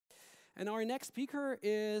And our next speaker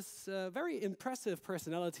is a very impressive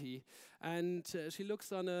personality, and she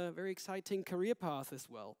looks on a very exciting career path as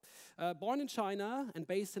well. Born in China and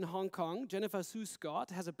based in Hong Kong, Jennifer Zhu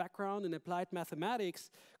Scott has a background in applied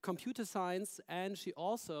mathematics, computer science, and she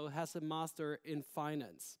also has a master in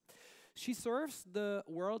finance. She serves the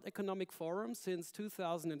World Economic Forum since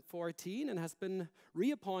 2014 and has been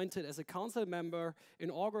reappointed as a council member,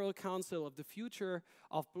 inaugural council of the future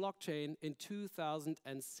of blockchain in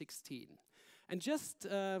 2016. And just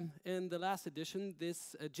in the last edition,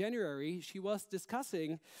 this January, she was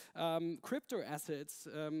discussing crypto assets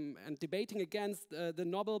and debating against the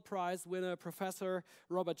Nobel Prize winner, Professor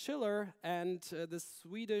Robert Shiller, and the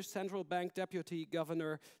Swedish Central Bank Deputy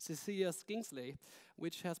Governor, Cecilia Skingsley,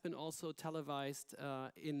 which has been also televised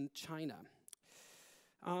in China.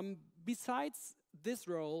 Besides this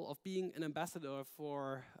role of being an ambassador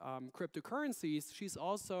for cryptocurrencies, she's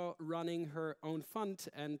also running her own fund,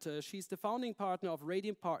 and she's the founding partner of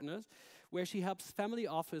Radian Partners, where she helps family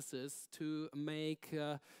offices to make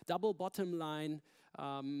double bottom line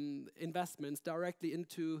investments directly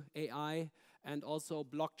into AI and also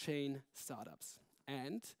blockchain startups.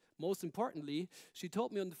 And most importantly, she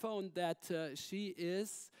told me on the phone that she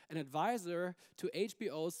is an advisor to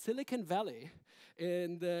HBO's Silicon Valley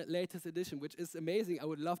in the latest edition, which is amazing. I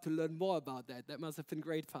would love to learn more about that. That must have been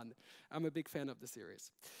great fun. I'm a big fan of the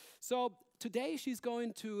series. So today she's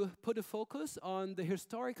going to put a focus on the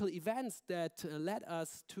historical events that led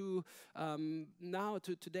us to now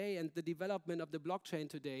to today and the development of the blockchain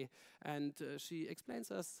today. And she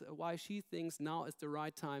explains us why she thinks now is the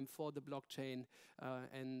right time for the blockchain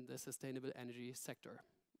and the sustainable energy sector.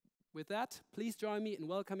 With that, please join me in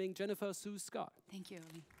welcoming Jennifer Zhu Scott. Thank you,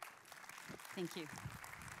 Oli. Thank you.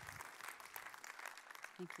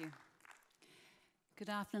 Thank you. Good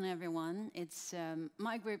afternoon, everyone. It's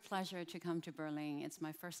my great pleasure to come to Berlin. It's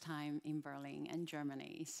my first time in Berlin and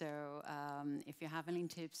Germany. So if you have any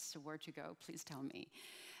tips where to go, please tell me.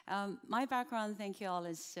 My background, thank you all,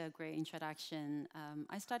 is a great introduction.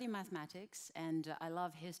 I study mathematics, and I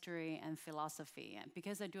love history and philosophy. And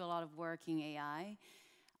because I do a lot of work in AI,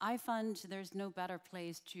 I find there's no better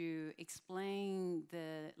place to explain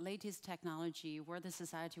the latest technology, where the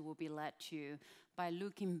society will be led to, by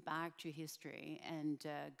looking back to history and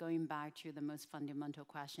going back to the most fundamental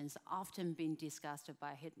questions often being discussed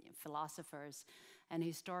by philosophers and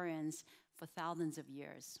historians for thousands of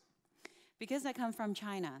years. Because I come from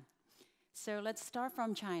China, so let's start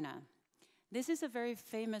from China. This is a very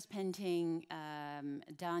famous painting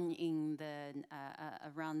done in the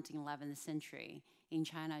around 11th century in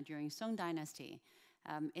China during Song Dynasty.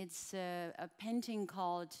 It's a painting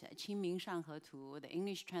called 清明上河图. The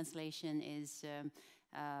English translation is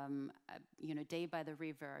Day by the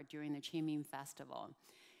River during the Qingming Festival.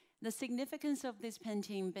 The significance of this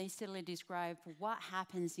painting basically describes what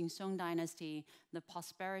happens in Song Dynasty, the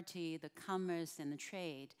prosperity, the commerce, and the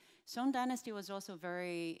trade. Song Dynasty was also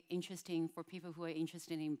very interesting for people who are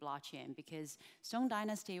interested in blockchain, because Song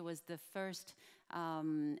Dynasty was the first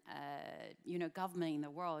government in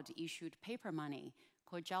the world issued paper money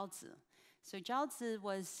called Zhaozi. So Zhaozi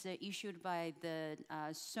was issued by the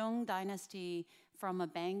Song Dynasty from a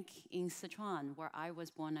bank in Sichuan, where I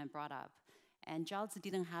was born and brought up. And Zhaozi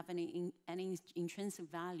didn't have any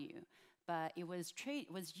intrinsic value, but it was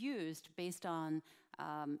used based on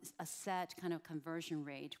a set kind of conversion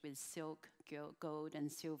rate with silk, gold,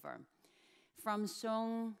 and silver. From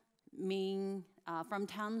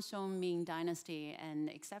Tang Song Ming dynasty, and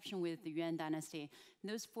exception with the Yuan dynasty,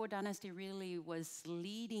 those four dynasties really was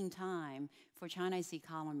leading time for China's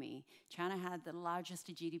economy. China had the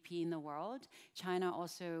largest GDP in the world. China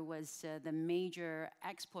also was the major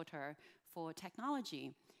exporter for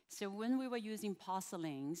technology. So when we were using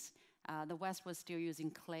porcelains, the West was still using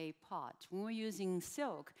clay pot. When we were using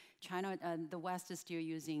silk, the West is still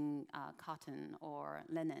using cotton or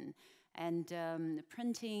linen. And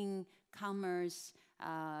printing, commerce,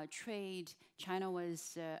 trade, China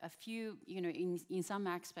was a few, in some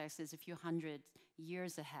aspects, is a few hundred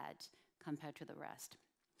years ahead compared to the rest.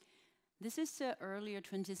 This is the earlier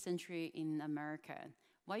 20th century in America.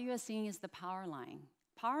 What you are seeing is the power line.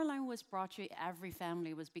 Power line was brought to every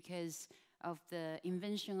family was because of the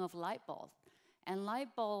invention of light bulb. And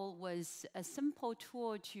light bulb was a simple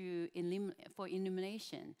tool for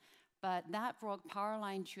illumination, but that brought power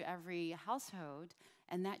line to every household,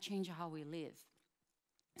 and that changed how we live.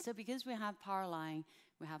 So because we have power line,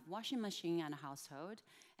 we have washing machine in a household,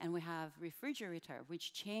 and we have refrigerator,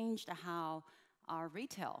 which changed how our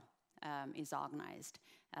retail is organized,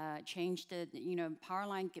 changed the, power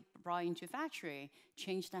line get brought into factory,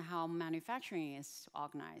 changed how manufacturing is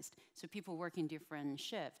organized. So people work in different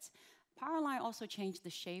shifts. Power line also changed the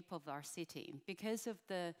shape of our city. Because of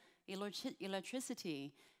the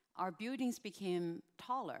electricity, our buildings became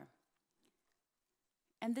taller.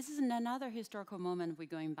 And this is another historical moment we're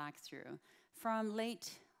going back through. From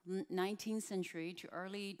late 19th century to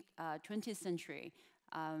early 20th century,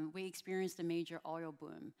 we experienced a major oil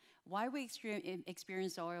boom. Why we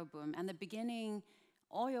experienced oil boom? In the beginning,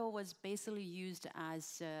 oil was basically used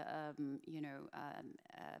as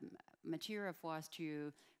material for us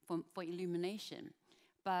for illumination.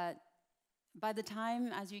 But by the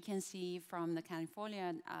time, as you can see from the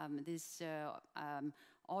California, this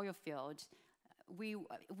oil field,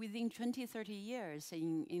 within 20, 30 years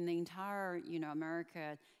in the entire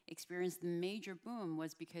America experienced the major boom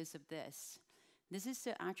was because of this. This is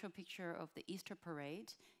the actual picture of the Easter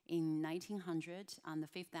Parade in 1900 on the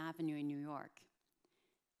 5th Avenue in New York.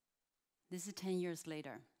 This is 10 years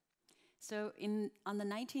later. So on the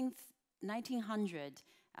 1900,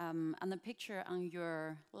 on the picture on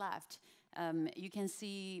your left, you can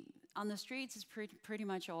see on the streets is pretty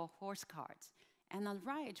much all horse carts. And on the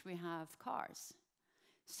right, we have cars.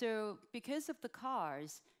 So because of the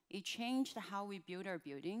cars, it changed how we build our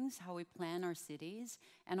buildings, how we plan our cities,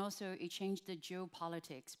 and also it changed the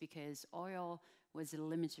geopolitics because oil was a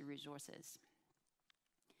limited resources.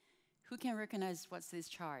 Who can recognize what's this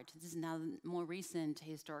chart? This is now the more recent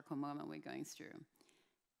historical moment we're going through.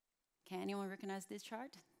 Can anyone recognize this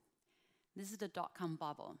chart? This is the dot-com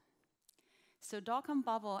bubble. So dot-com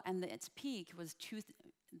bubble and its peak was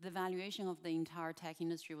the valuation of the entire tech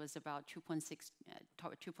industry was about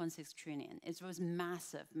 2.6 trillion. It was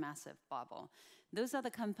massive, massive bubble. Those are the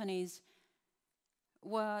companies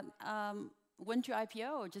went to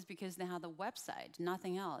IPO just because they had a website,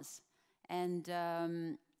 nothing else. And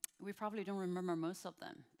we probably don't remember most of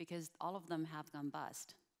them because all of them have gone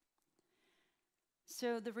bust.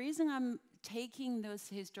 So the reason I'm taking those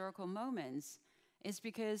historical moments is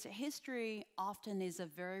because history often is a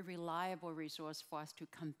very reliable resource for us to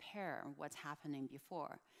compare what's happening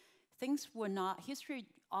before. Things were not, history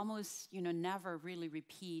almost never really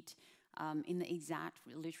repeat in the exact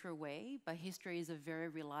literal way, but history is a very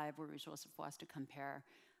reliable resource for us to compare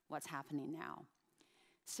what's happening now.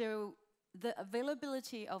 So the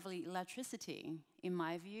availability of electricity, in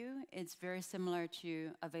my view, is very similar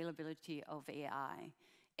to availability of AI.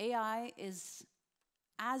 AI is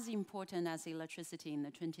as important as electricity in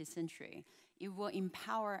the 20th century. It will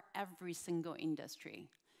empower every single industry.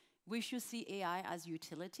 We should see AI as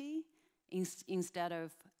utility instead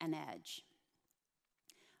of an edge.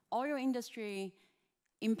 Oil industry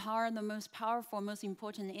empowered the most powerful, most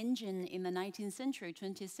important engine in the 19th century,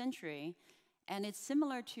 20th century, and it's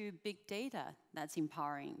similar to big data that's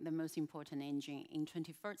empowering the most important engine in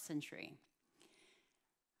 21st century.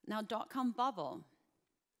 Now, dot-com bubble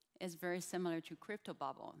is very similar to crypto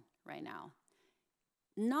bubble right now.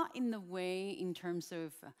 Not in the way in terms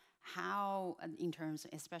of how,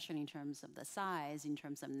 especially in terms of the size, in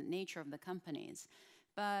terms of the nature of the companies,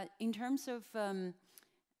 but in terms of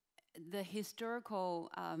the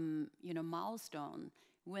historical milestone.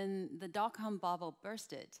 When the dot-com bubble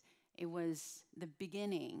bursted, it was the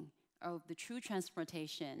beginning of the true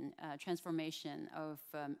transformation of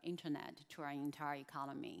internet to our entire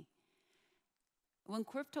economy. When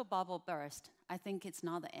crypto bubble burst, I think it's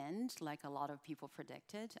not the end, like a lot of people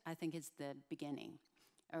predicted. I think it's the beginning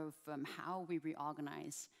of how we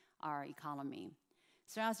reorganize our economy.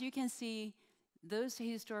 So as you can see, those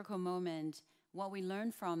historical moments, what we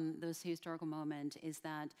learned from those historical moments is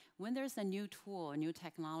that when there's a new tool, a new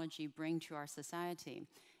technology bring to our society,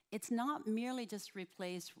 it's not merely just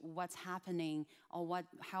replace what's happening or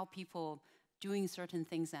how people doing certain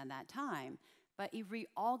things at that time, but it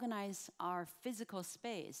reorganizes our physical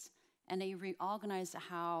space, and it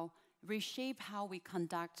reshape how we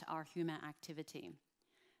conduct our human activity.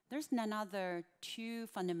 There's another two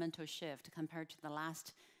fundamental shifts compared to the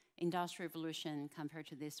last industrial revolution compared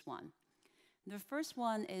to this one. The first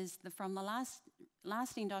one is from the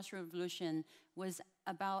last industrial revolution was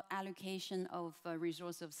about allocation of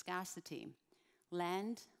resource of scarcity,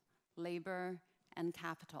 land, labor, and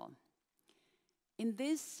capital. In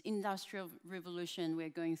this industrial revolution we're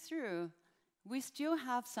going through, we still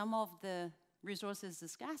have some of the resources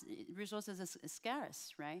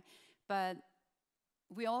scarce, right? But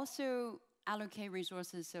we also allocate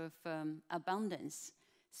resources of abundance.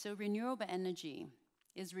 So renewable energy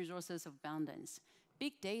is resources of abundance.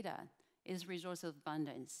 Big data is resource of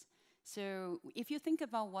abundance. So if you think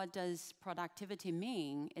about what does productivity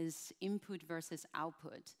mean, is input versus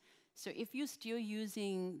output. So if you're still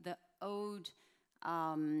using the old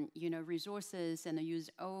resources and use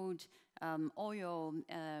old oil,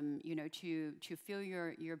 to fuel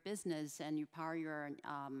your business and you power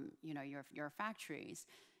your factories,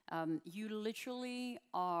 you literally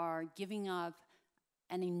are giving up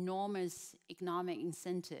an enormous economic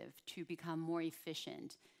incentive to become more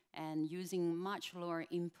efficient and using much lower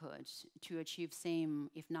input to achieve same,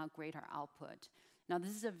 if not greater output. Now, this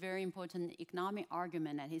is a very important economic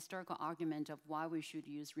argument and historical argument of why we should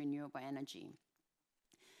use renewable energy.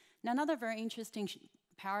 Now, another very interesting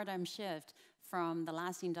paradigm shift from the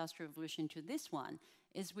last industrial revolution to this one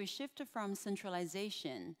is we shifted from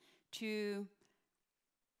centralization to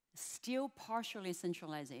still partially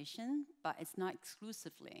centralization, but it's not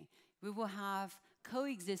exclusively. We will have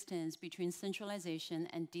coexistence between centralization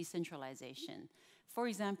and decentralization. For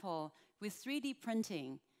example, with 3D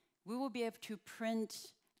printing, we will be able to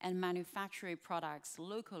print and manufacture products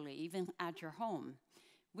locally, even at your home.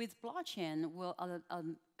 With blockchain, will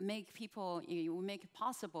make it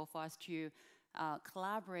possible for us to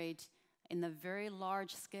collaborate in a very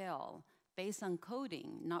large scale based on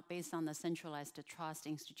coding, not based on the centralized trust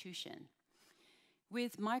institution.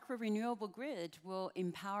 With micro-renewable grid, we'll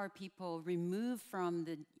empower people removed from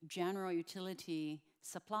the general utility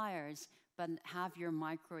suppliers, but have your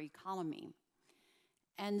microeconomy.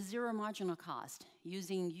 And zero marginal cost.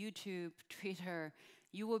 Using YouTube, Twitter,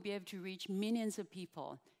 you will be able to reach millions of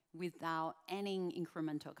people without any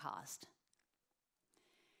incremental cost.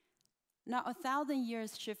 Now, 1,000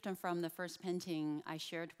 years shifting from the first painting I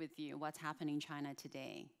shared with you, what's happening in China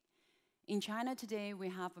today. In China today, we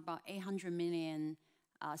have about 800 million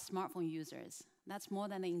smartphone users. That's more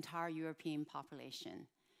than the entire European population.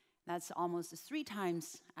 That's almost 3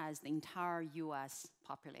 times as the entire US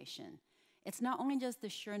population. It's not only just the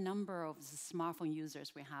sheer number of smartphone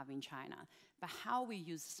users we have in China, but how we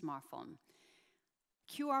use the smartphone.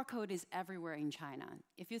 QR code is everywhere in China.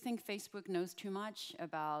 If you think Facebook knows too much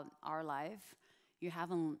about our life, you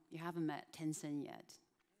haven't met Tencent yet.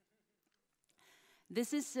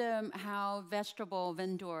 This is how vegetable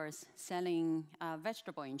vendors selling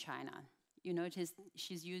vegetable in China. You notice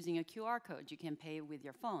she's using a QR code. You can pay with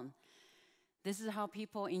your phone. This is how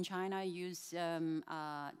people in China use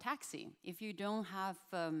taxi. If you don't have,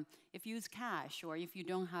 if you use cash or if you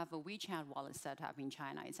don't have a WeChat wallet set up in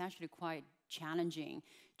China, it's actually quite challenging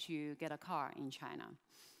to get a car in China.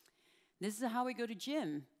 This is how we go to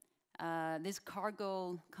gym. This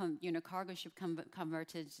cargo ship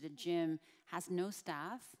converted to the gym has no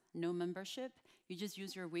staff, no membership. You just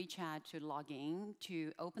use your WeChat to log in,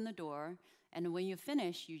 to open the door, and when you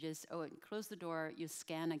finish, you just close the door, you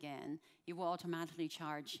scan again. It will automatically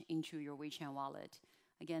charge into your WeChat wallet.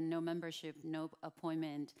 Again, no membership, no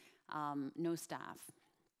appointment, no staff.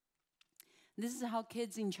 This is how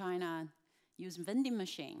kids in China use vending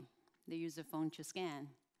machine. They use the phone to scan.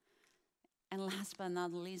 And last but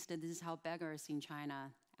not least, this is how beggars in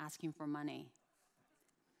China asking for money.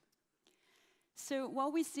 So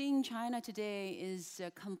what we see in China today is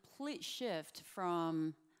a complete shift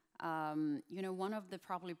from one of the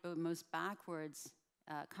probably most backwards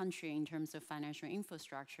country in terms of financial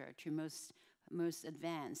infrastructure to most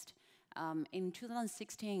advanced. In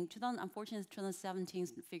 2016, unfortunately, 2017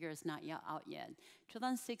 figure is not yet out yet.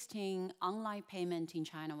 2016, online payment in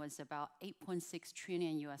China was about $8.6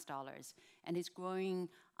 trillion US, and it's growing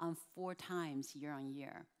 4 times year on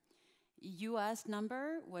year. US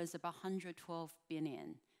number was about 112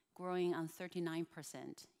 billion, growing on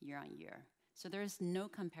 39% year on year. So there's no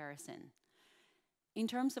comparison. In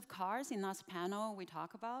terms of cars, in last panel we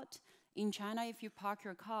talk about, in China, if you park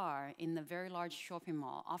your car in a very large shopping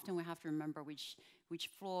mall, often we have to remember which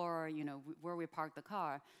floor, where we park the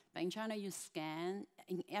car. But in China, you scan,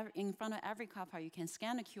 in front of every car park, you can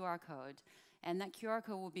scan a QR code, and that QR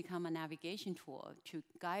code will become a navigation tool to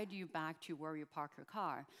guide you back to where you park your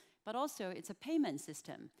car. But also, it's a payment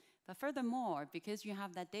system. But furthermore, because you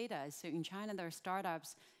have that data, so in China, there are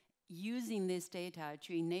startups using this data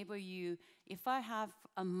to enable you, if I have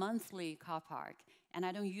a monthly car park and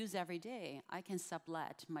I don't use every day, I can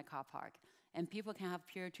sublet my car park. And people can have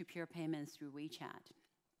peer-to-peer payments through WeChat.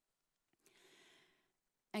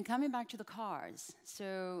 And coming back to the cars,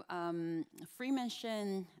 so Freeman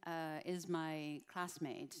Shen is my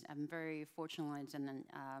classmate. I'm very fortunate and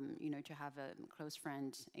to have a close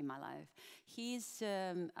friend in my life. He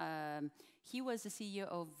was the CEO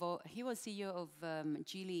of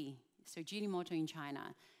Geely, so Geely Motor in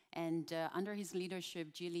China, and under his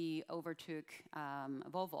leadership, Geely overtook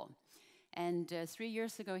Volvo. And 3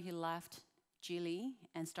 years ago, he left Geely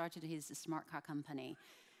and started his smart car company.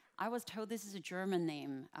 I was told this is a German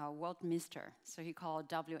name, Weltmeister, so he called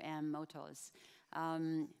WM Motors.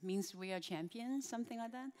 Means we are champions, something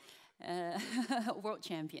like that. world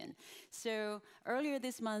champion. So earlier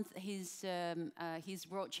this month, his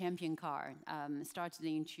world champion car started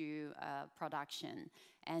into production.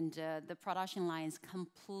 And the production line is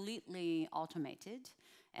completely automated.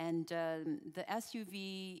 And the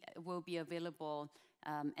SUV will be available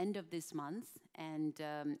end of this month. And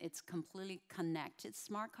it's completely connected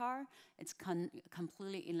smart car. It's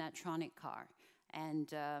completely electronic car. And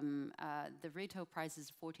the retail price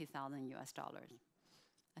is $40,000 US.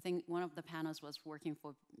 I think one of the panels was working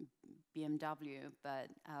for BMW, but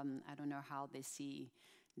I don't know how they see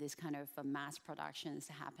this kind of mass productions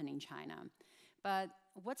happen in China. But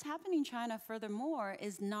what's happening in China, furthermore,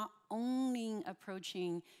 is not only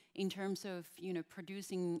approaching in terms of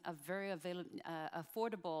producing a very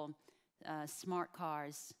affordable smart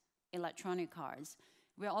cars, electronic cars.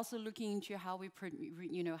 We're also looking into how we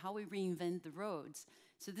reinvent the roads.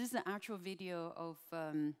 So this is an actual video of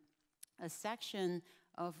a section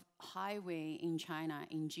of highway in China,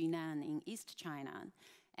 in Jinan, in East China.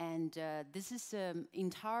 And this is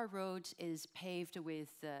entire road is paved with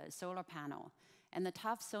solar panel. And the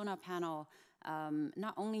tough solar panel,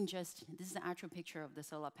 not only just, this is an actual picture of the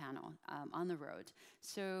solar panel on the road.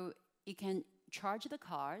 So it can charge the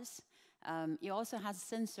cars. It also has a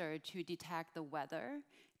sensor to detect the weather,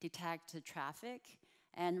 detect the traffic.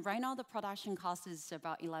 And right now the production cost is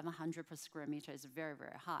about 1,100 per square meter. It's very,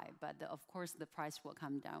 very high. But of course the price will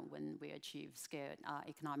come down when we achieve scale,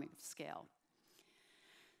 economic scale.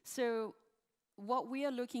 So what we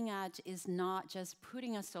are looking at is not just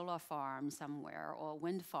putting a solar farm somewhere or a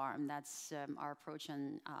wind farm. That's our approach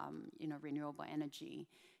on renewable energy.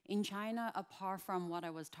 In China, apart from what I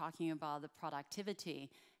was talking about, the productivity,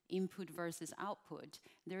 input versus output,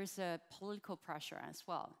 there's a political pressure as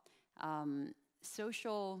well.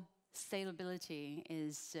 Social stability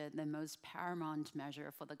is the most paramount measure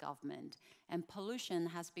for the government, and pollution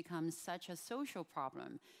has become such a social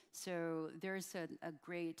problem. So there's a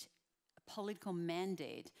great political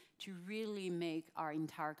mandate to really make our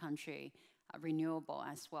entire country renewable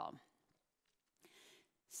as well.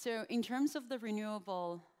 So in terms of the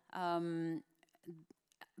renewable,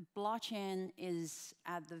 blockchain is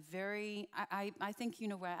at the very, I think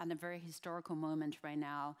we're at a very historical moment right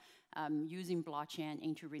now, using blockchain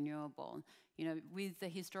into renewable. With the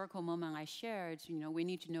historical moment I shared, we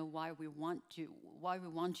need to know why we want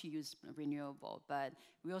to use renewable, but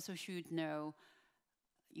we also should know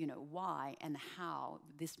why and how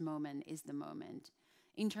this moment is the moment.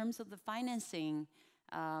 In terms of the financing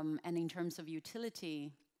and in terms of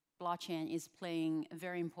utility, blockchain is playing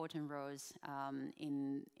very important roles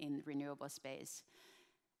in renewable space.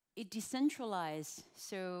 It decentralized,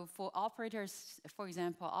 so for operators, for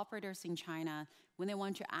example, operators in China, when they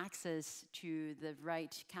want to access to the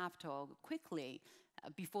right capital quickly,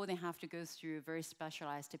 before they have to go through very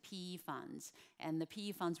specialized PE funds, and the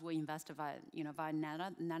PE funds will invest via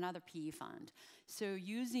another PE fund. So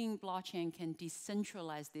using blockchain can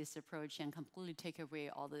decentralize this approach and completely take away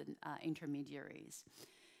all the intermediaries.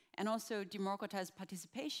 And also democratize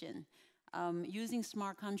participation. Using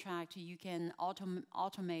smart contract, you can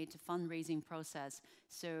automate the fundraising process.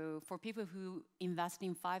 So for people who invest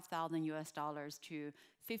in $5,000 US to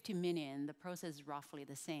 50 million, the process is roughly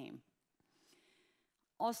the same.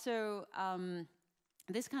 Also,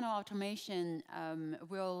 this kind of automation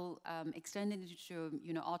will extend it to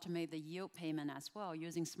automate the yield payment as well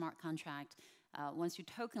using smart contract. Once you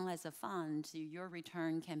tokenize a fund, your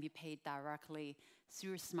return can be paid directly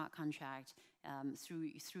through a smart contract,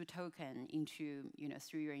 through token into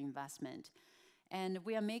through your investment. And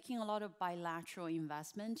we are making a lot of bilateral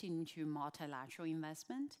investment into multilateral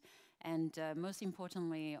investment. And most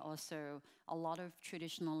importantly, also a lot of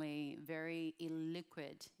traditionally very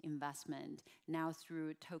illiquid investment now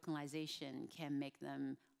through tokenization can make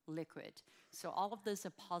them liquid. So all of this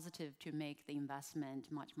are positive to make the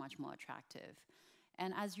investment much, much more attractive.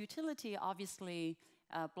 And as utility, obviously,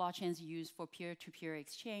 blockchain is used for peer-to-peer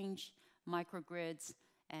exchange, microgrids,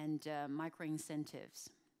 and micro incentives.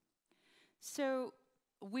 So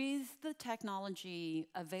with the technology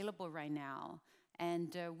available right now,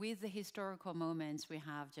 and with the historical moments we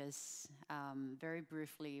have just very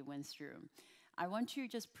briefly went through, I want to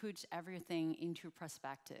just put everything into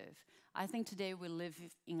perspective. I think today we live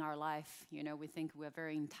in our life, we think we're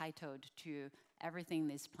very entitled to everything on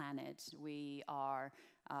this planet. We are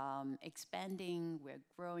expanding, we're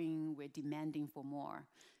growing, we're demanding for more.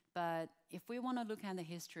 But if we want to look at the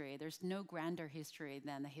history, there's no grander history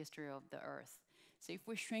than the history of the Earth. So if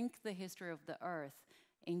we shrink the history of the Earth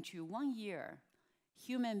into 1 year,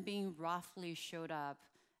 human being roughly showed up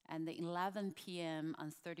at the 11 p.m.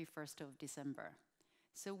 on 31st of December.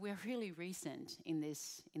 So we're really recent in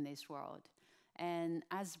this world. And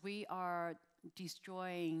as we are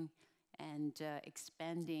destroying and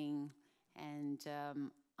expanding and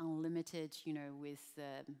unlimited, with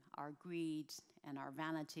our greed and our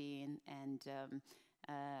vanity, and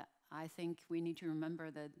I think we need to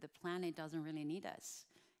remember that the planet doesn't really need us.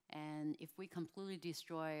 And if we completely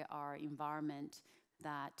destroy our environment,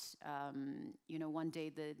 that one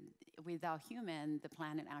day without human, the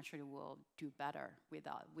planet actually will do better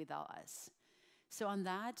without us. So on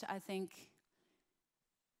that, I think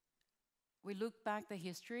we look back the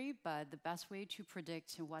history, but the best way to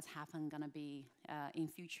predict what's gonna be in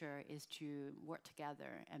future is to work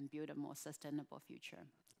together and build a more sustainable future.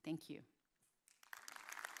 Thank you.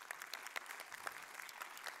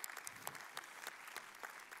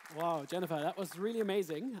 Wow, Jennifer, that was really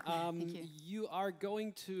amazing. Thank you. You are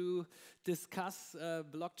going to discuss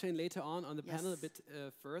blockchain later on the panel a bit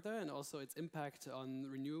further, and also its impact on the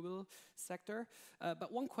renewable sector.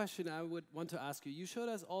 But one question I would want to ask you: you showed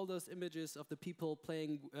us all those images of the people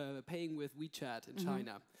paying with WeChat in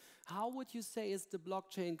China. How would you say is the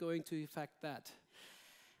blockchain going to affect that?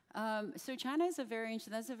 So China is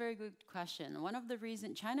that's a very good question. One of the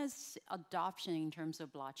reasons China's adoption in terms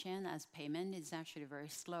of blockchain as payment is actually very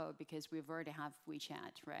slow because we've already have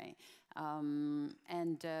WeChat, right?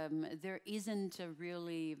 There isn't a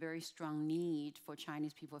really very strong need for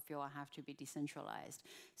Chinese people to feel have to be decentralized.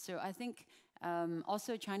 So I think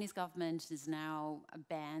also Chinese government is now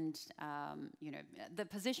banned, the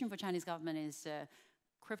position for Chinese government is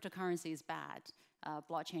cryptocurrency is bad.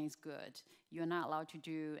 Blockchain is good. You're not allowed to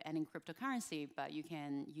do any cryptocurrency, but you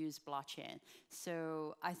can use blockchain.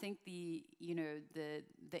 So I think the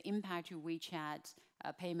impact to WeChat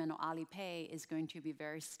payment or Alipay is going to be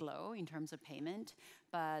very slow in terms of payment.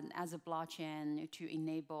 But as a blockchain to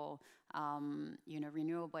enable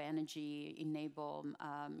renewable energy, enable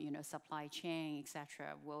supply chain,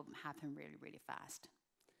 etc., will happen really, really fast.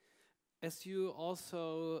 As you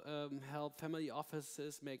also help family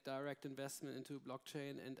offices make direct investment into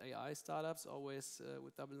blockchain and AI startups, always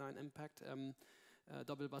with double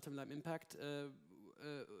bottom line impact,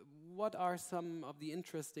 what are some of the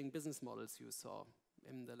interesting business models you saw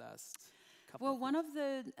in the last couple of years? One of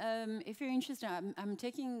the, if you're interested,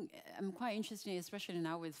 I'm quite interested, especially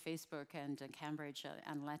now with Facebook and Cambridge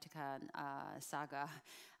Analytica saga.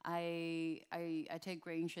 I take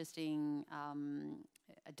great interest in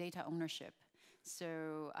data ownership.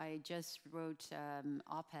 So I just wrote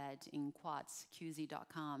op-ed in Quartz,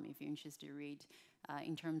 QZ.com, if you're interested to read,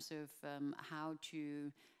 in terms of how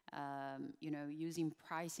to, using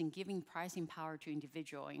pricing, giving pricing power to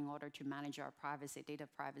individual in order to manage our privacy, data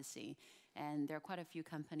privacy. And there are quite a few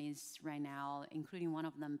companies right now, including one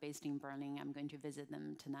of them based in Berlin. I'm going to visit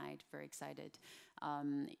them tonight, very excited,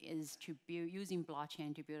 is to be using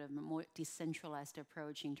blockchain to build a more decentralized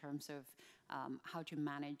approach in terms of how to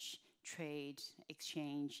manage, trade,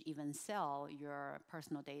 exchange, even sell your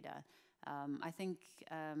personal data. I think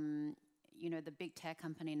the big tech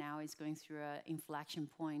company now is going through an inflection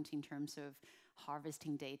point in terms of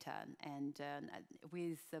harvesting data. And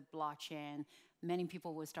with the blockchain, many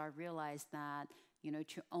people will start realize that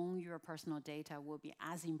to own your personal data will be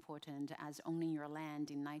as important as owning your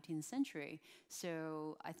land in 19th century.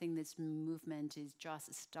 So I think this movement is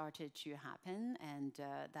just started to happen, and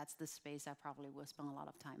that's the space I probably will spend a lot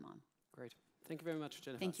of time on. Great. Thank you very much,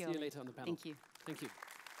 Jennifer. Thank you. See you later on the panel. Thank you. Thank you.